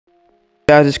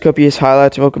Guys, it's Copious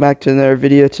Highlights. Welcome back to another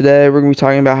video. Today we're going to be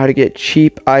talking about how to get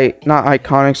cheap, not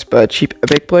iconics, but cheap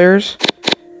epic players.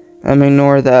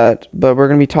 Ignore that, but we're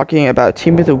going to be talking about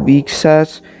Team of the Week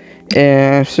sets,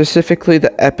 and specifically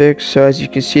the epics. So as you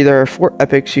can see, there are 4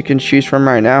 epics you can choose from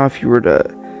right now if you were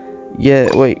to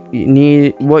get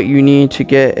what you need to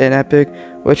get an epic,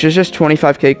 which is just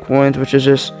 25k coins, which is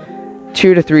just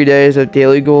 2 to 3 days of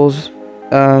daily goals,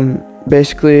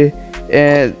 basically.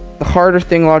 And the harder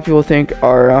thing a lot of people think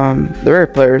are the rare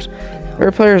players.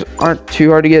 Rare players aren't too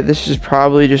hard to get. This is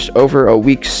probably just over a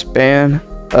week span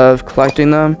of collecting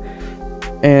them.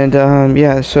 And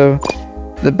yeah, so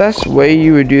the best way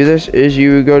you would do this is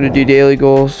you would go to do daily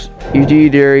goals. You do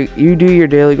your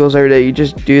daily goals every day. You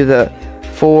just do the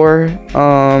 4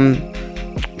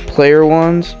 player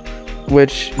ones,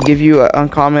 which give you an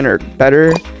uncommon or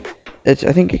better. I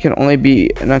think it can only be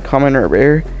an uncommon or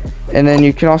rare. And then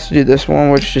you can also do this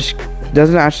one, which just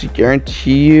doesn't actually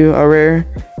guarantee you a rare,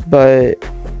 but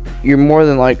you're more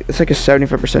than it's like a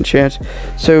 75% chance.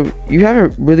 So you have a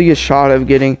really good shot of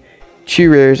getting 2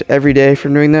 rares every day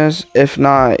from doing this. If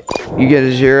not, you get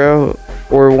a 0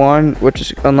 or 1, which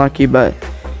is unlucky, but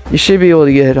you should be able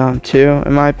to get 2,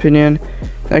 in my opinion.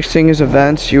 Next thing is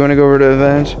events. You want to go over to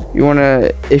events.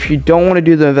 If you don't want to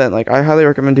do the event, I highly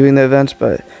recommend doing the events,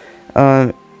 but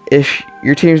if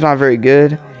your team's not very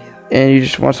good and you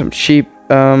just want some cheap,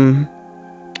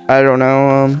 I don't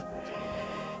know,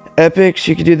 epics,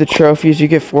 you could do the trophies. You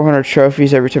get 400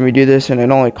 trophies every time you do this, and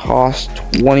it only costs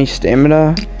 20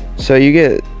 stamina. So you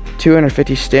get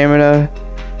 250 stamina.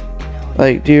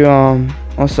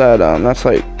 What's that? That's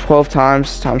 12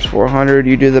 times 400.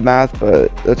 You do the math,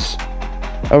 but that's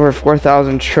over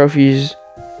 4,000 trophies.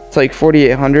 It's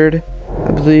 4,800,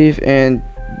 I believe, and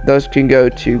those can go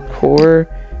to core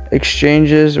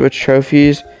exchanges with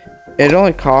trophies. It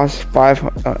only costs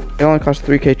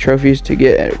 3k trophies to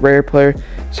get a rare player.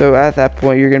 So at that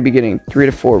point, you're gonna be getting 3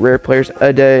 to 4 rare players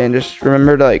a day. And just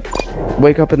remember to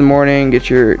wake up in the morning, get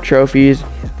your trophies,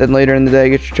 then later in the day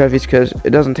get your trophies, because it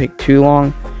doesn't take too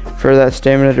long for that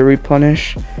stamina to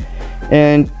replenish.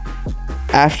 And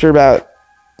after about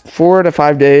 4 to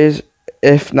 5 days,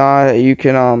 if not, you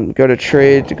can go to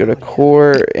trade to go to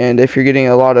core. And if you're getting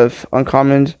a lot of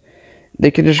uncommons, they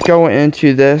can just go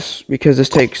into this, because this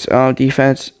takes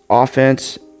defense,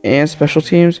 offense, and special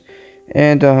teams.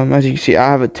 And as you can see,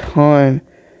 I have a ton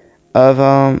of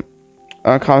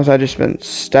uncommons I just been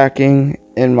stacking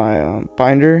in my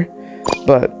binder,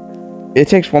 but it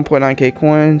takes 1.9k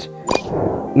coins,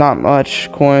 not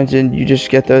much coins, and you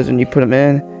just get those and you put them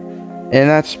in. And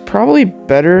that's probably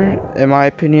better, in my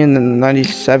opinion, than the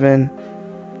 97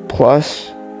 plus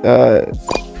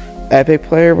epic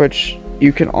player, which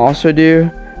you can also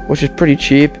do, which is pretty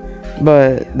cheap.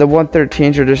 But the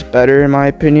 113s are just better, in my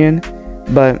opinion.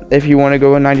 But if you want to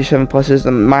go with 97 pluses,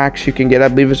 the max you can get, I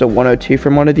believe, is a 102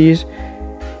 from one of these.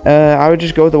 I would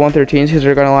just go with the 113s because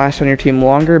they're going to last on your team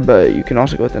longer, but you can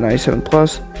also go with the 97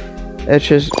 plus,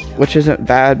 which isn't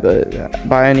bad, but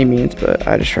by any means, but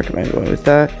I just recommend going with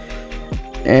that.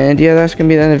 And yeah, that's going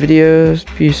to be the end of the videos.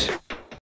 Peace.